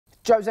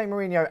Jose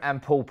Mourinho and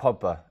Paul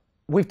Pogba.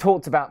 We've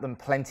talked about them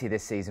plenty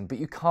this season, but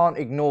you can't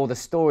ignore the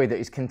story that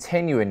is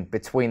continuing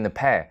between the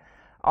pair.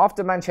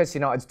 After Manchester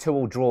United's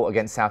 2-2 draw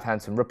against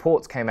Southampton,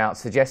 reports came out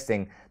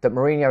suggesting that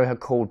Mourinho had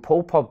called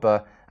Paul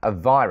Pogba a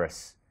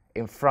virus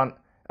in front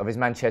of his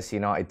Manchester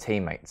United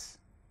teammates.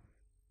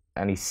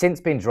 And he's since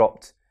been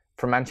dropped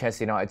from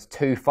Manchester United's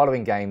 2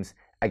 following games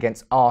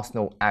against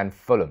Arsenal and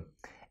Fulham.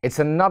 It's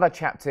another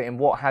chapter in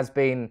what has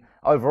been,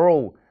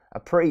 overall, a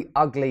pretty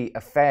ugly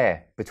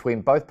affair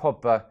between both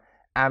Pogba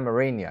and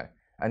Mourinho.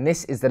 And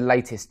this is the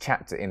latest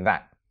chapter in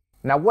that.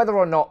 Now, whether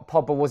or not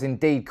Pogba was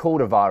indeed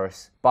called a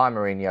virus by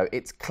Mourinho,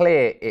 it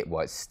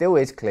still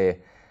is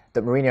clear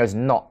that Mourinho is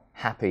not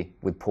happy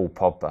with Paul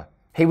Pogba.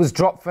 He was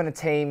dropped from the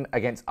team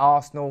against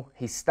Arsenal.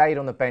 He stayed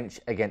on the bench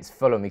against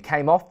Fulham. He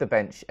came off the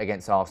bench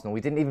against Arsenal.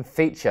 He didn't even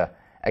feature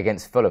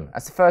against Fulham.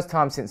 That's the first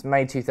time since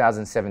May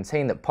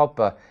 2017 that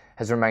Pogba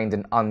has remained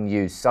an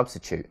unused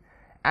substitute.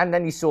 And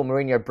then you saw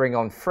Mourinho bring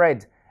on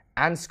Fred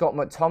and Scott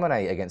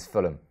McTominay against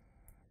Fulham.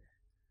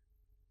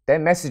 They're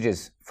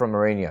messages from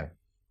Mourinho.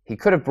 He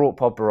could have brought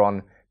Pogba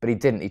on, but he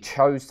didn't. He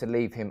chose to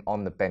leave him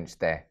on the bench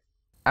there.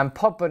 And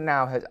Pogba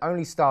now has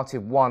only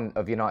started one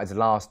of United's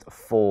last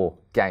 4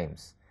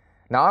 games.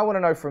 Now, I want to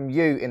know from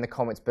you in the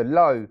comments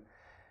below,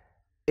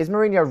 is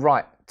Mourinho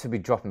right to be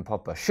dropping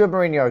Pogba? Should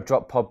Mourinho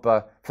drop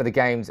Pogba for the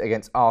games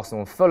against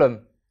Arsenal and Fulham?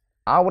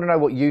 I want to know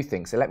what you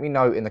think, so let me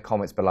know in the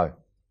comments below.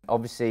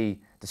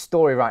 Obviously, the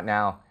story right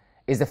now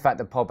is the fact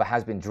that Pogba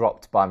has been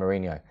dropped by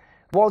Mourinho.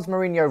 Was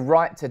Mourinho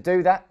right to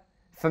do that?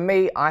 For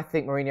me, I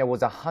think Mourinho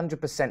was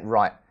 100%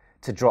 right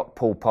to drop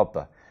Paul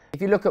Pogba.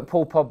 If you look at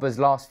Paul Pogba's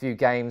last few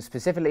games,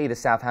 specifically the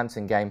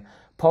Southampton game,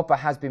 Pogba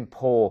has been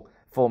poor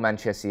for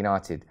Manchester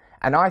United.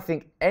 And I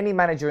think any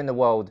manager in the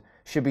world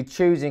should be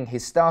choosing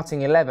his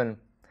starting 11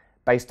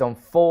 based on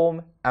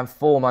form and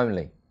form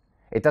only.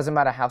 It doesn't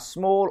matter how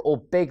small or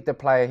big the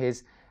player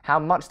is, how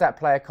much that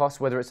player costs,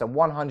 whether it's a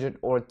 100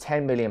 or a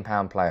 10 million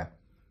pound player.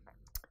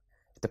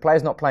 If the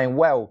player's not playing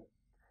well,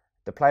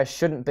 the player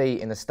shouldn't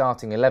be in the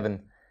starting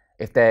 11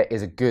 if there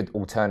is a good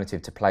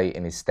alternative to play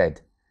in his stead.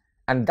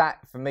 And that,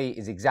 for me,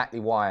 is exactly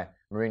why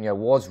Mourinho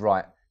was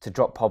right to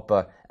drop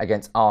Pogba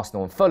against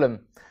Arsenal and Fulham.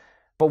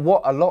 But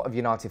what a lot of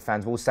United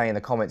fans will say in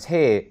the comments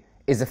here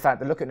is the fact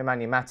that look at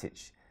Nemanja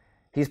Matic.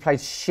 He's played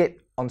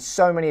shit on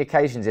so many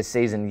occasions this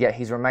season, yet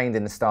he's remained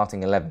in the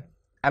starting 11.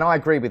 And I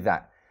agree with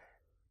that.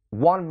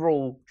 One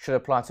rule should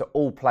apply to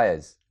all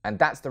players. And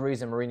that's the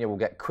reason Mourinho will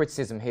get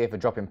criticism here for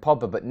dropping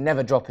Pogba, but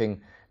never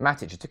dropping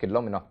Matic. It took it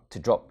long enough to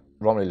drop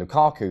Romelu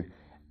Lukaku.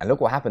 And look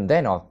what happened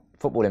then, our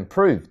football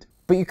improved.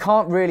 But you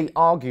can't really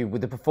argue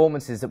with the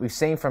performances that we've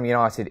seen from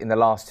United in the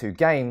last 2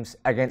 games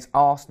against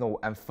Arsenal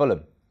and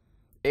Fulham.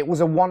 It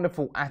was a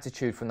wonderful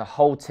attitude from the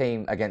whole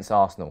team against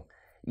Arsenal.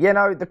 You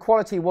know, the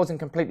quality wasn't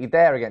completely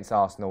there against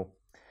Arsenal,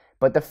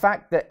 but the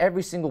fact that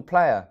every single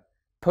player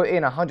put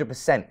in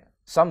 100%,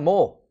 some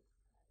more,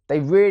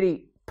 they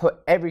really put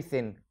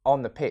everything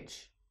on the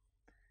pitch.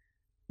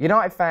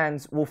 United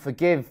fans will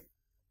forgive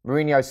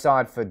Mourinho's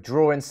side for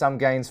drawing some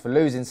games, for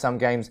losing some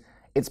games.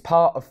 It's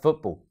part of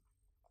football.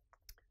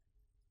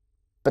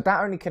 But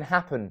that only can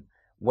happen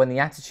when the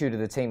attitude of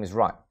the team is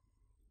right.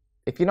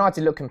 If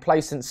United look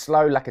complacent,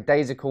 slow,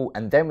 lackadaisical,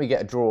 and then we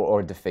get a draw or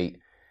a defeat,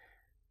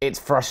 it's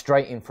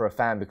frustrating for a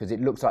fan because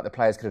it looks like the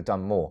players could have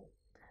done more.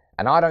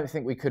 And I don't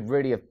think we could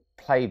really have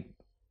played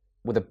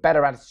with a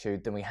better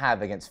attitude than we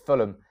have against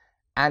Fulham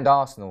and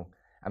Arsenal.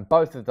 And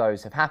both of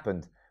those have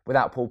happened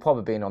without Paul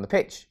Pogba being on the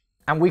pitch.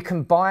 And we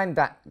combined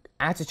that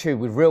attitude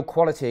with real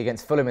quality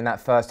against Fulham in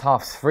that first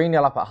half,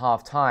 3-0 up at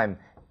half-time.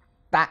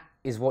 That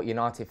is what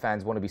United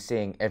fans want to be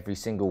seeing every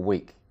single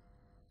week.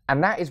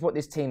 And that is what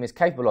this team is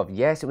capable of.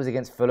 Yes, it was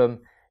against Fulham.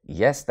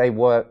 Yes, they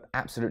were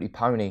absolutely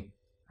pony.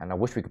 And I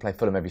wish we could play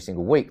Fulham every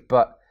single week.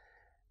 But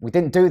we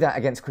didn't do that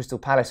against Crystal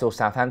Palace or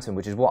Southampton,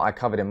 which is what I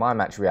covered in my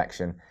match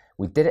reaction.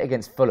 We did it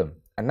against Fulham.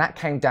 And that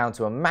came down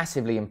to a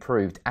massively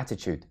improved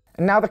attitude.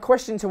 And now the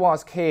question to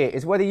ask here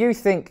is whether you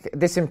think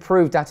this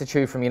improved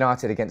attitude from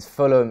United against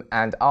Fulham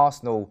and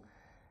Arsenal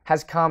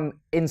has come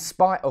in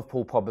spite of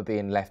Paul Pogba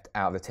being left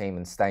out of the team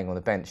and staying on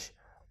the bench,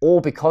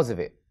 or because of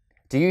it.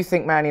 Do you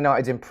think Man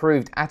United's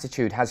improved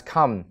attitude has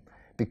come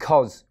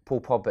because Paul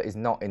Pogba is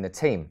not in the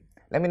team?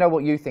 Let me know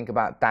what you think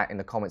about that in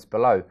the comments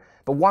below.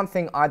 But one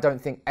thing I don't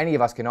think any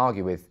of us can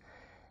argue with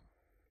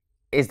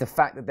is the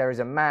fact that there is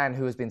a man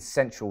who has been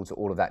central to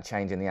all of that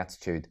change in the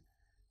attitude,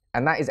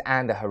 and that is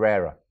Ander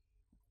Herrera.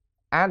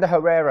 Ander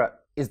Herrera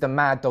is the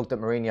mad dog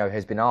that Mourinho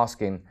has been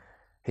asking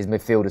his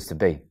midfielders to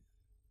be.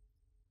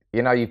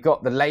 You know, you've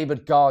got the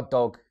laboured guard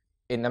dog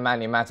in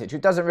Nemanja Matic, who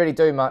doesn't really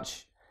do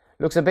much,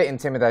 looks a bit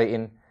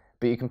intimidating,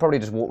 but you can probably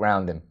just walk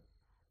around him.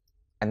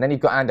 And then you've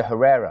got Ander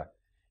Herrera,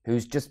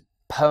 who's just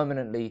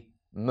permanently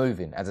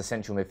moving as a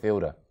central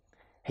midfielder.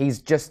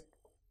 He's just,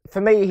 for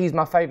me, he's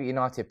my favourite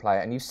United player,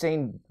 and you've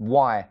seen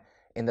why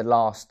in the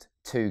last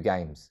 2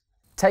 games.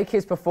 Take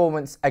his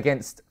performance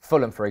against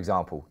Fulham, for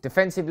example.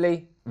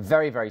 Defensively,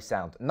 very, very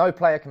sound. No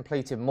player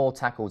completed more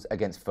tackles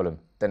against Fulham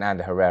than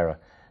Ander Herrera.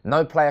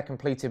 No player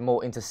completed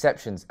more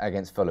interceptions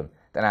against Fulham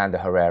than Ander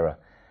Herrera.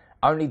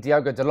 Only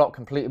Diogo Dalot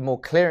completed more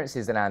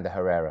clearances than Ander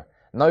Herrera.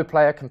 No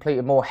player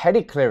completed more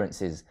headed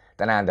clearances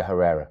than Ander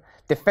Herrera.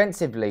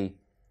 Defensively,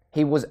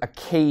 he was a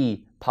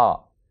key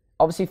part.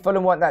 Obviously,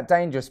 Fulham weren't that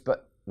dangerous,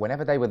 but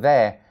whenever they were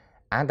there,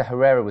 Ander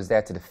Herrera was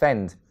there to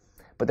defend.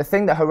 But the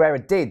thing that Herrera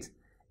did,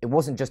 it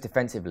wasn't just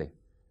defensively.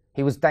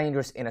 He was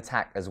dangerous in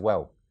attack as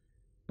well.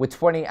 With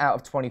 20 out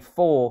of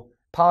 24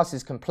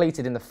 passes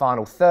completed in the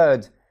final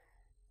third,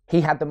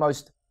 he had the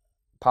most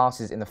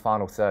passes in the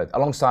final third,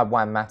 alongside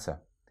Juan Mata.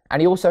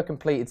 And he also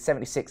completed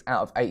 76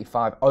 out of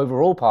 85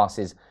 overall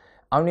passes.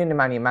 Only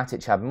Nemanja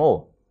Matic had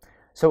more.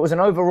 So it was an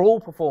overall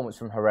performance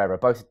from Herrera,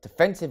 both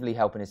defensively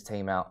helping his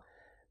team out,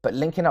 but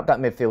linking up that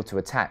midfield to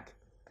attack.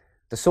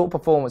 The sort of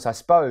performance, I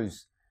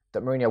suppose,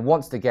 that Mourinho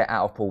wants to get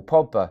out of Paul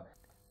Pogba,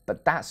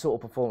 but that sort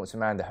of performance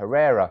from Ander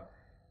Herrera,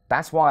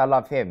 that's why I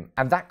love him.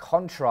 And that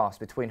contrast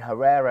between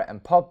Herrera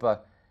and Pogba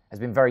has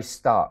been very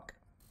stark.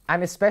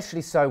 And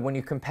especially so when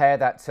you compare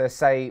that to,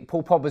 say,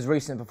 Paul Pogba's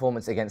recent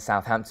performance against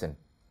Southampton.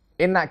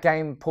 In that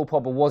game, Paul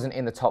Pogba wasn't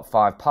in the top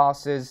 5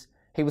 passers.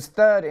 He was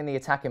third in the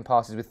attacking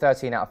passes with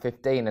 13 out of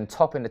 15 and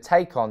top in the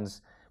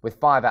take-ons with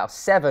 5 out of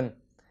 7,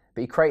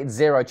 but he created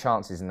 0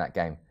 chances in that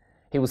game.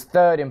 He was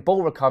third in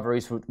ball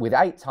recoveries with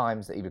 8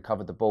 times that he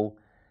recovered the ball,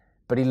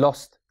 but he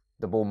lost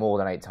the ball more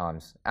than 8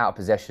 times out of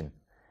possession.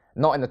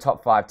 Not in the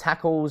top 5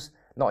 tackles,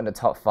 not in the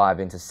top 5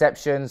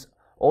 interceptions,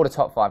 or the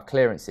top 5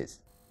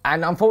 clearances.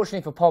 And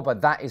unfortunately for Pogba,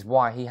 that is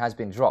why he has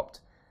been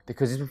dropped,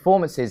 because his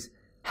performances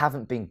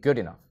haven't been good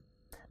enough.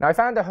 Now, if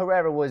Ander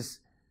Herrera was,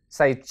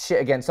 say, shit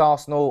against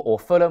Arsenal or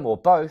Fulham or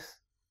both,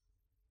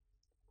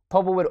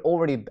 Pogba would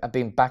already have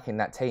been back in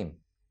that team.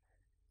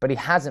 But he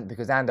hasn't,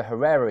 because Ander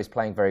Herrera is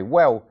playing very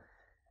well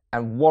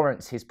and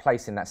warrants his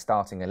place in that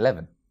starting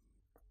 11.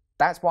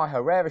 That's why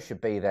Herrera should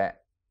be there.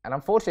 And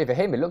unfortunately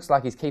for him, it looks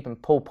like he's keeping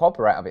Paul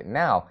Pogba out of it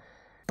now.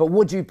 But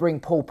would you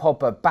bring Paul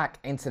Pogba back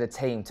into the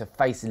team to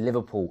face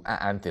Liverpool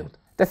at Anfield?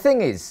 The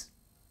thing is,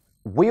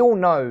 we all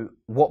know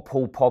what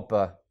Paul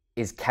Pogba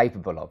is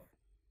capable of.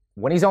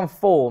 When he's on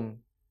form,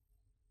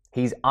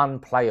 he's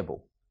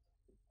unplayable.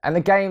 And the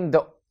game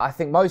that I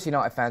think most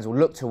United fans will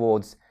look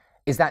towards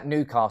is that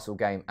Newcastle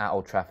game at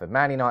Old Trafford.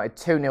 Man United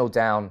 2-0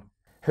 down.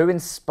 Who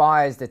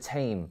inspires the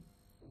team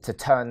to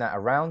turn that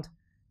around?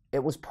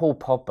 It was Paul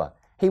Pogba.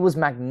 He was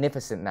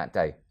magnificent that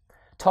day.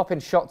 Top in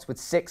shots with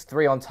 6,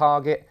 3 on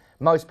target.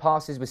 Most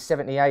passes with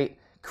 78.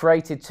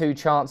 Created 2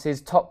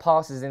 chances. Top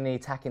passes in the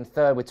attacking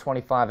third with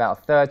 25 out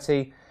of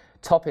 30.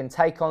 Top in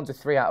take-ons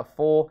with 3 out of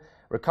 4.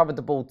 Recovered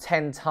the ball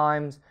 10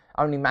 times.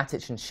 Only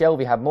Matic and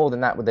Shelvey had more than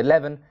that with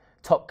 11.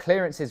 Top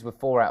clearances with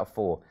 4 out of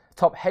 4.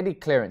 Top headed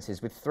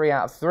clearances with 3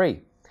 out of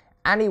 3.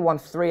 And he won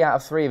 3 out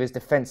of 3 of his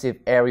defensive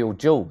aerial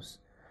duels.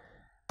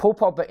 Paul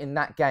Pogba in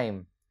that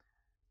game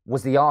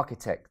was the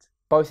architect,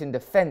 both in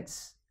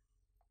defence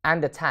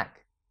and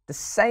attack. The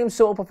same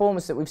sort of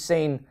performance that we've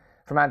seen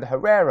from Ander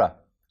Herrera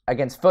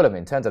against Fulham,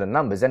 in terms of the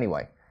numbers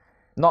anyway.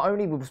 Not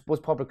only was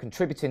Pogba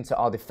contributing to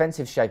our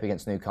defensive shape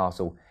against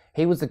Newcastle,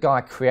 he was the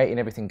guy creating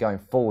everything going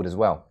forward as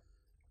well.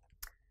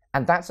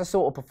 And that's the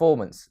sort of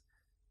performance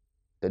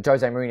that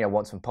Jose Mourinho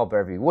wants from Pogba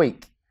every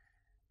week.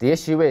 The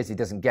issue is he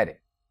doesn't get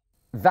it.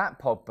 That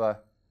Pogba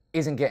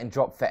isn't getting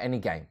dropped for any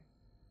game.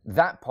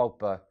 That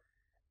Pogba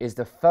is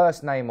the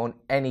first name on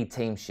any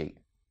team sheet.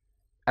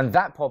 And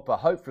that Pogba,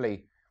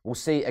 hopefully, we'll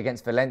see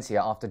against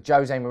Valencia after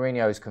Jose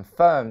Mourinho has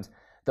confirmed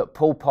that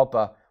Paul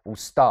Pogba will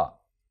start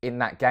in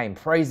that game.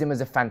 Praised him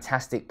as a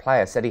fantastic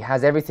player, said he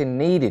has everything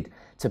needed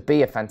to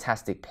be a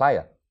fantastic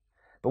player.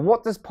 But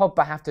what does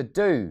Pogba have to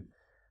do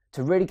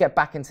to really get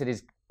back into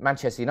this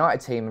Manchester United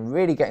team and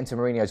really get into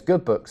Mourinho's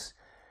good books?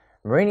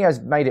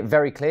 Mourinho's made it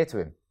very clear to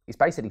him. He's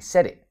basically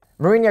said it.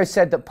 Mourinho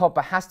said that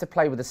Pogba has to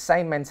play with the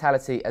same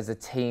mentality as the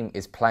team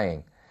is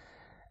playing.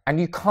 And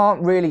you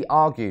can't really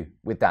argue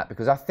with that,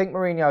 because I think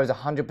Mourinho is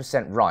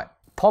 100% right.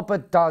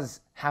 Pogba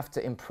does have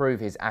to improve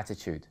his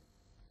attitude.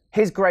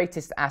 His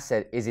greatest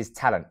asset is his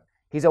talent.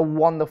 He's a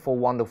wonderful,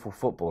 wonderful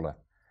footballer.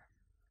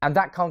 And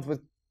that comes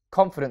with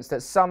confidence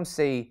that some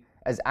see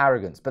as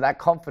arrogance, but that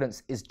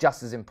confidence is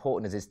just as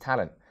important as his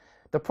talent.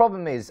 The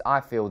problem is, I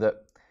feel that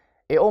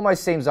it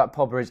almost seems like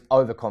Pogba is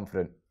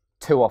overconfident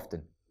too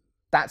often.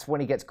 That's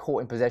when he gets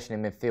caught in possession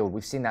in midfield.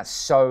 We've seen that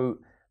so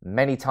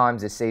many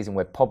times this season,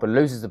 where Pogba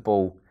loses the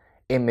ball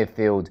in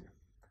midfield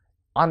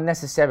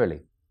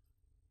unnecessarily.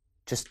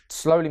 Just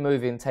slowly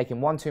moving, taking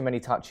 1 too many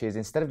touches,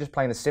 instead of just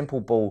playing a simple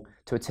ball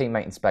to a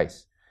teammate in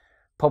space.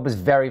 Pogba's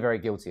very, very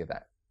guilty of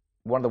that.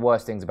 One of the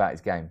worst things about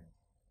his game.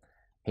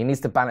 He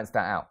needs to balance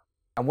that out.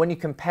 And when you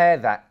compare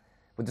that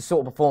with the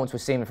sort of performance we're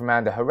seeing from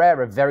Ander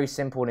Herrera, very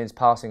simple in his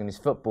passing and his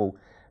football,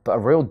 but a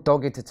real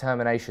dogged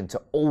determination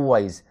to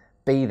always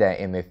be there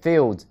in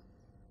midfield,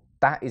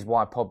 that is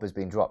why Pogba's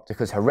been dropped,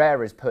 because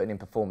Herrera is putting in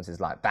performances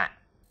like that.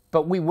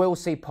 But we will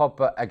see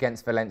Pogba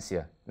against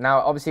Valencia. Now,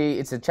 obviously,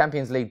 it's a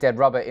Champions League dead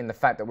rubber in the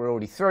fact that we're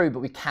already through, but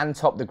we can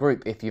top the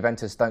group if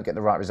Juventus don't get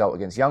the right result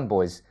against Young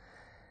Boys.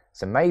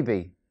 So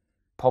maybe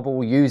Pogba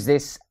will use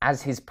this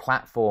as his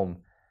platform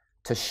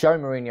to show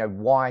Mourinho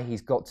why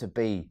he's got to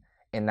be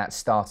in that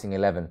starting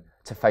 11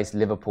 to face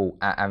Liverpool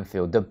at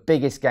Anfield. The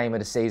biggest game of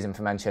the season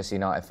for Manchester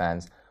United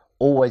fans.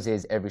 Always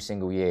is every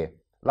single year.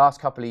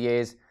 Last couple of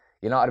years,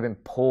 United have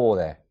been poor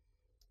there.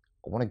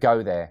 I want to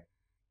go there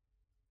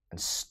and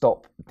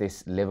stop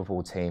this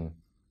Liverpool team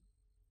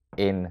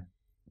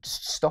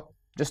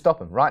just stop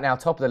them. Right now,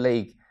 top of the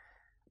league,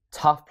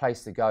 tough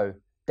place to go.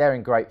 They're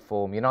in great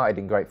form. United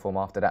in great form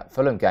after that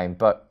Fulham game.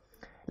 But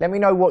let me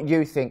know what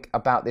you think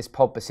about this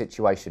Pogba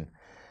situation.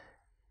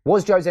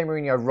 Was Jose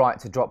Mourinho right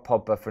to drop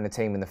Pogba from the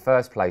team in the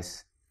first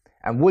place?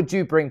 And would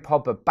you bring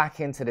Pogba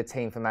back into the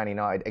team for Man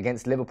United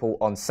against Liverpool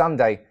on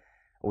Sunday?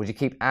 Or would you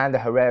keep Ander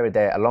Herrera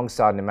there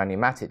alongside Nemanja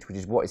Matic, which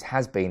is what it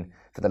has been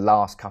for the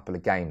last couple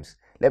of games?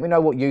 Let me know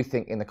what you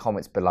think in the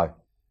comments below.